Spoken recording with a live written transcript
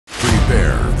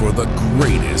prepare for the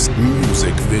greatest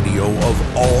music video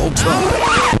of all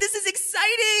time. This is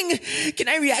exciting! Can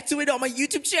I react to it on my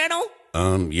YouTube channel?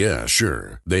 Yeah,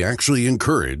 sure. They actually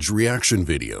encourage reaction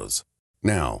videos.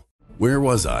 Now, where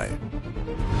was I?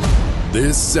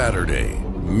 This Saturday,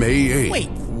 May 8th. Wait,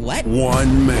 what?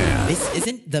 One man. This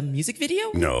isn't the music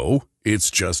video? No,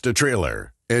 it's just a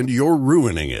trailer, and you're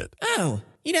ruining it. Oh,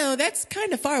 that's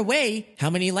kind of far away. How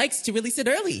many likes to release it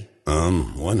early?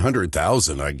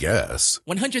 100,000, I guess.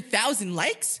 100,000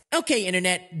 likes? Okay,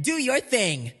 internet, do your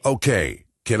thing. Okay,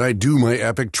 can I do my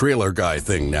epic trailer guy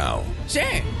thing now? Sure.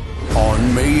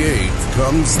 On May 8th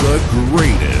comes the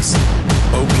greatest.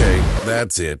 Okay,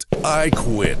 that's it. I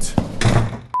quit.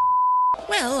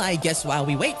 Well, I guess while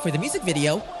we wait for the music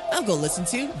video, I'll go listen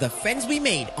to The Friends We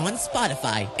Made on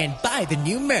Spotify and buy the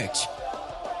new merch.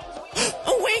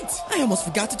 Oh wait, I almost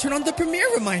forgot to turn on the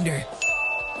premiere reminder.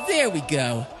 There we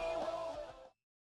go.